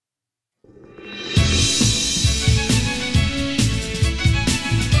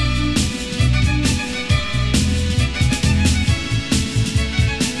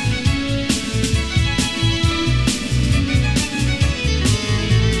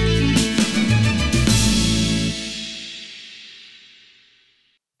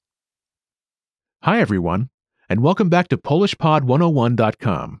Hi, everyone, and welcome back to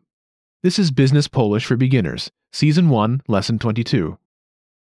PolishPod101.com. This is Business Polish for Beginners, Season 1, Lesson 22.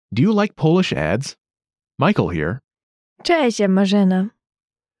 Do you like Polish ads? Michael here. Cześć, Marzena.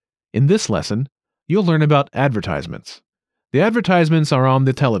 In this lesson, you'll learn about advertisements. The advertisements are on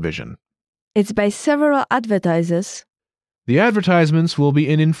the television. It's by several advertisers. The advertisements will be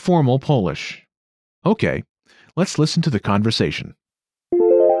in informal Polish. Okay, let's listen to the conversation.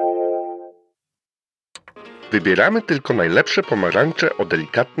 Wybieramy tylko najlepsze pomarańcze o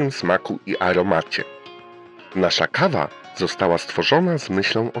delikatnym smaku i aromacie. Nasza kawa została stworzona z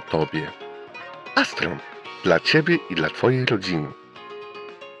myślą o Tobie. Astron, dla Ciebie i dla Twojej rodziny.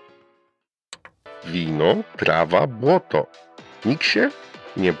 Wino, trawa, błoto. Nikt się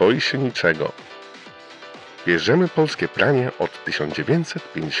nie boi się niczego. Bierzemy polskie pranie od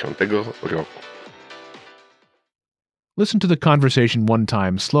 1950 roku. Listen to the conversation one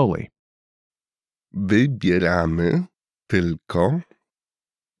time slowly. Wybieramy tylko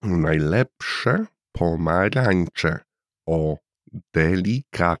najlepsze pomarańcze o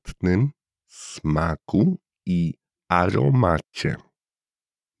delikatnym smaku i aromacie.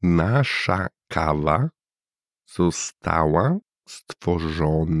 Nasza kawa została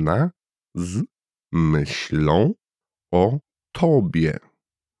stworzona z myślą o Tobie.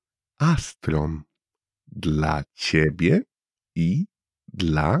 Astron, dla Ciebie i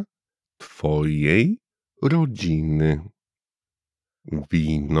dla Twojej rodziny.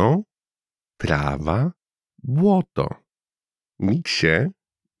 Wino, trawa, błoto. Nikt się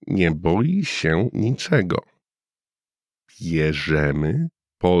nie boi się niczego. Bierzemy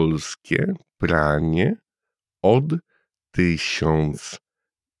polskie pranie od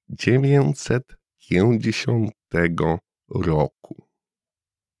 1950 roku.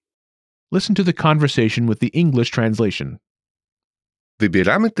 Listen to the conversation with the English translation.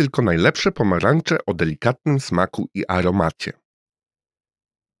 Wybieramy tylko najlepsze pomarańcze o delikatnym smaku i aromacie.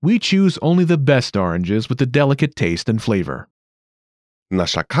 We choose only the best oranges with a delicate taste and flavor.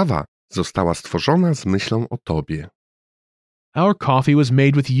 Nasza kawa została stworzona z myślą o Tobie. Our coffee was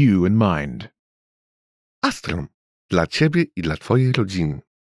made with you in mind. Astron, dla Ciebie i dla Twojej rodziny.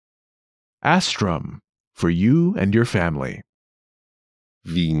 Astrum, for you and your family.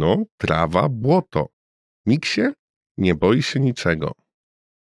 Wino, trawa, błoto. Nikt się nie boi się niczego.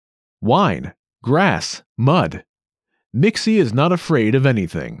 Wine, grass, mud. Mixie is not afraid of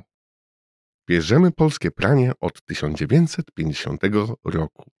anything. Bierzemy polskie pranie od 1950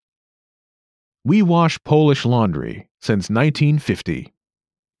 roku. We wash Polish laundry since 1950.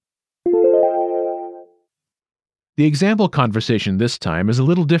 The example conversation this time is a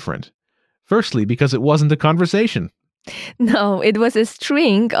little different. Firstly, because it wasn't a conversation. No, it was a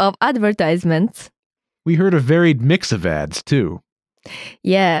string of advertisements. We heard a varied mix of ads, too.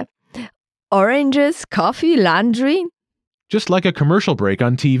 Yeah. Oranges, coffee, laundry. Just like a commercial break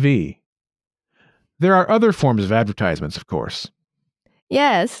on TV. There are other forms of advertisements, of course.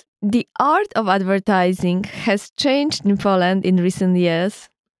 Yes, the art of advertising has changed in Poland in recent years.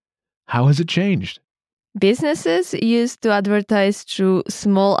 How has it changed? Businesses used to advertise through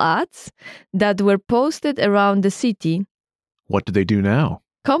small ads that were posted around the city. What do they do now?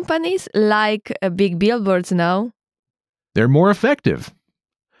 Companies like big billboards now. They're more effective.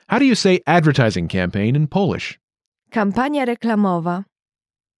 How do you say advertising campaign in Polish? Kampania reklamowa.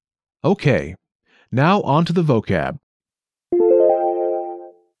 Okay, now on to the vocab.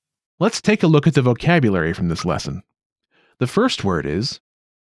 Let's take a look at the vocabulary from this lesson. The first word is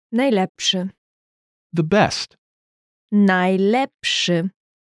Najlepszy. the best. Najlepszy.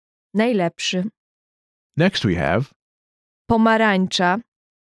 Najlepszy. Next we have Pomarańcza.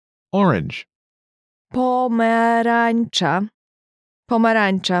 orange. Pomarańcza.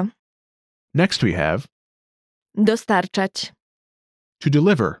 Pomarańcza. Next we have Dostarczać. to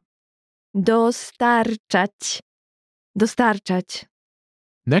deliver. Dostarczać. Dostarczać.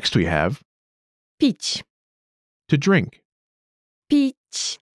 Next we have Pić. to drink.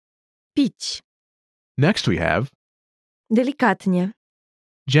 Pić. Pić. Next we have Delikatnie.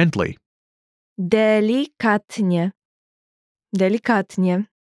 gently. Delikatnie. Delikatnie.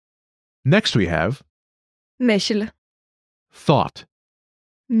 Next we have Myśl. thought.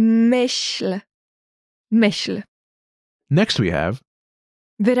 Myśl. Myśl. Next we have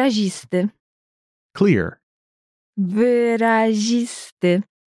Wyrazisty. clear. Wyrazisty.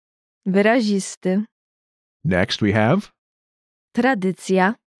 Wyrazisty. Next we have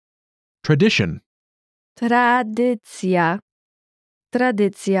Tradycja. tradition. Tradycja.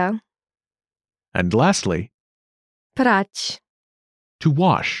 Tradycja. And lastly, Prać. to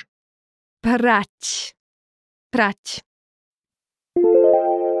wash. Prać. Prać.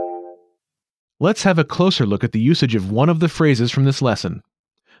 Let's have a closer look at the usage of one of the phrases from this lesson.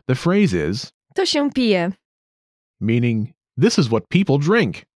 The phrase is, To się pije. meaning, this is what people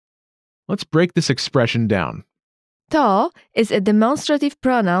drink. Let's break this expression down. To is a demonstrative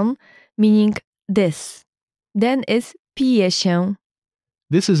pronoun meaning this. Then is pije się.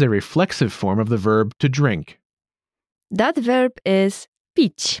 This is a reflexive form of the verb to drink. That verb is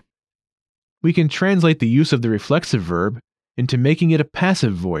pić. We can translate the use of the reflexive verb into making it a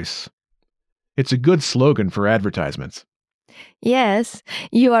passive voice. It's a good slogan for advertisements. Yes,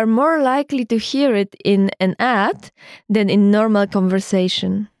 you are more likely to hear it in an ad than in normal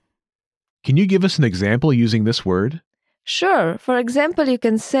conversation. Can you give us an example using this word? Sure, for example, you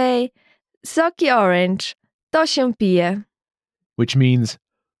can say soki orange, to się pije. Which means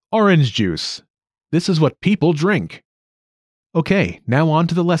orange juice. This is what people drink. Okay, now on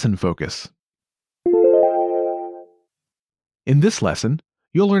to the lesson focus. In this lesson,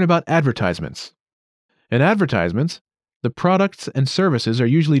 you'll learn about advertisements. In advertisements, the products and services are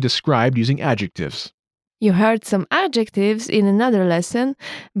usually described using adjectives. You heard some adjectives in another lesson,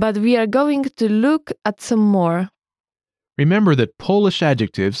 but we are going to look at some more. Remember that Polish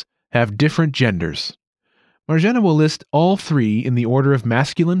adjectives have different genders. Marżena will list all three in the order of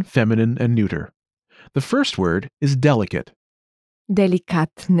masculine, feminine, and neuter. The first word is delicate.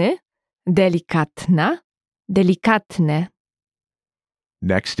 Delikatny, delikatna, delikatne.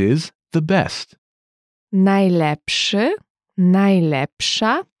 Next is the best. Najlepszy,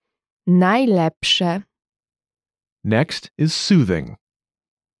 najlepsza, najlepsze. Next is soothing.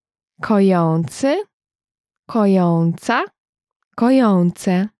 Kojący, kojąca,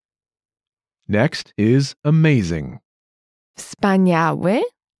 kojące. Next is amazing. Wspaniały,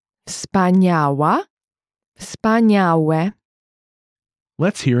 wspaniała, wspaniałe.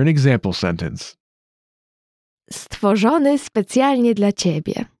 Let's hear an example sentence. Stworzony specjalnie dla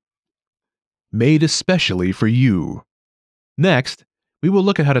ciebie. Made especially for you. Next, we will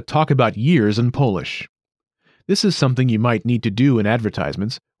look at how to talk about years in Polish. This is something you might need to do in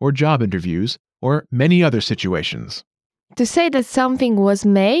advertisements or job interviews or many other situations. To say that something was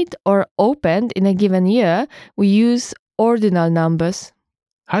made or opened in a given year, we use ordinal numbers.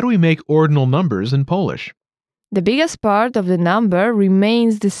 How do we make ordinal numbers in Polish? The biggest part of the number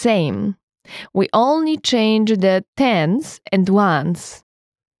remains the same. We only change the tens and ones.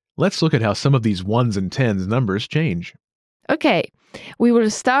 Let's look at how some of these ones and tens numbers change. Okay, we will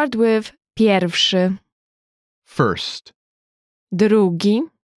start with pierwszy, First, drugi,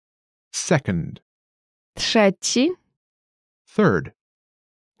 second, trzeci, third,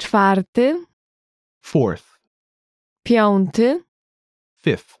 czwarty, fourth, piąty,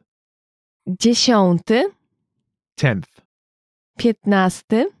 fifth, dziesiąty, 10th,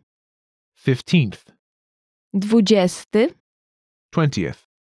 15, 15th, 20, 20th,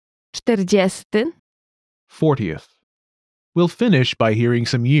 40, 40th. We'll finish by hearing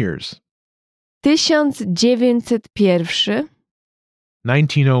some years. 1901,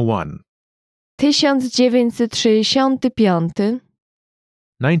 1901,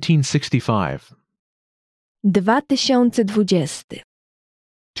 1965, 1965, 2020.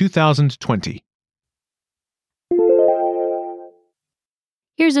 2020.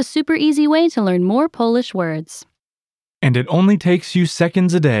 Here's a super easy way to learn more Polish words. And it only takes you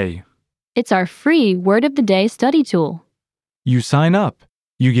seconds a day. It's our free Word of the Day study tool. You sign up.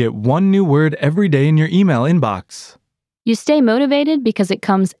 You get one new word every day in your email inbox. You stay motivated because it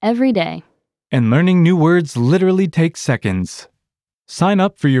comes every day. And learning new words literally takes seconds. Sign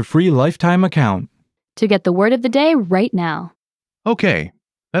up for your free lifetime account. To get the Word of the Day right now. Okay,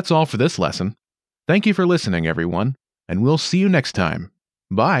 that's all for this lesson. Thank you for listening, everyone, and we'll see you next time.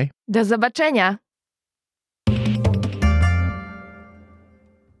 Bye. Do zobaczenia!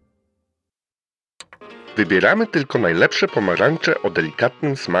 Wybieramy tylko najlepsze pomarańcze o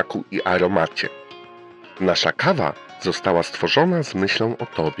delikatnym smaku i aromacie. Nasza kawa została stworzona z myślą o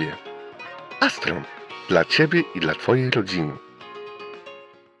Tobie. Astrom, dla Ciebie i dla Twojej rodziny.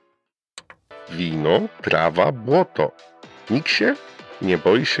 Wino, trawa, błoto. Nikt się nie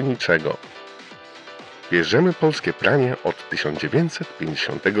boi się niczego. Bierzemy polskie pranie od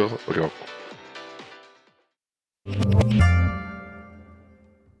 1950 roku.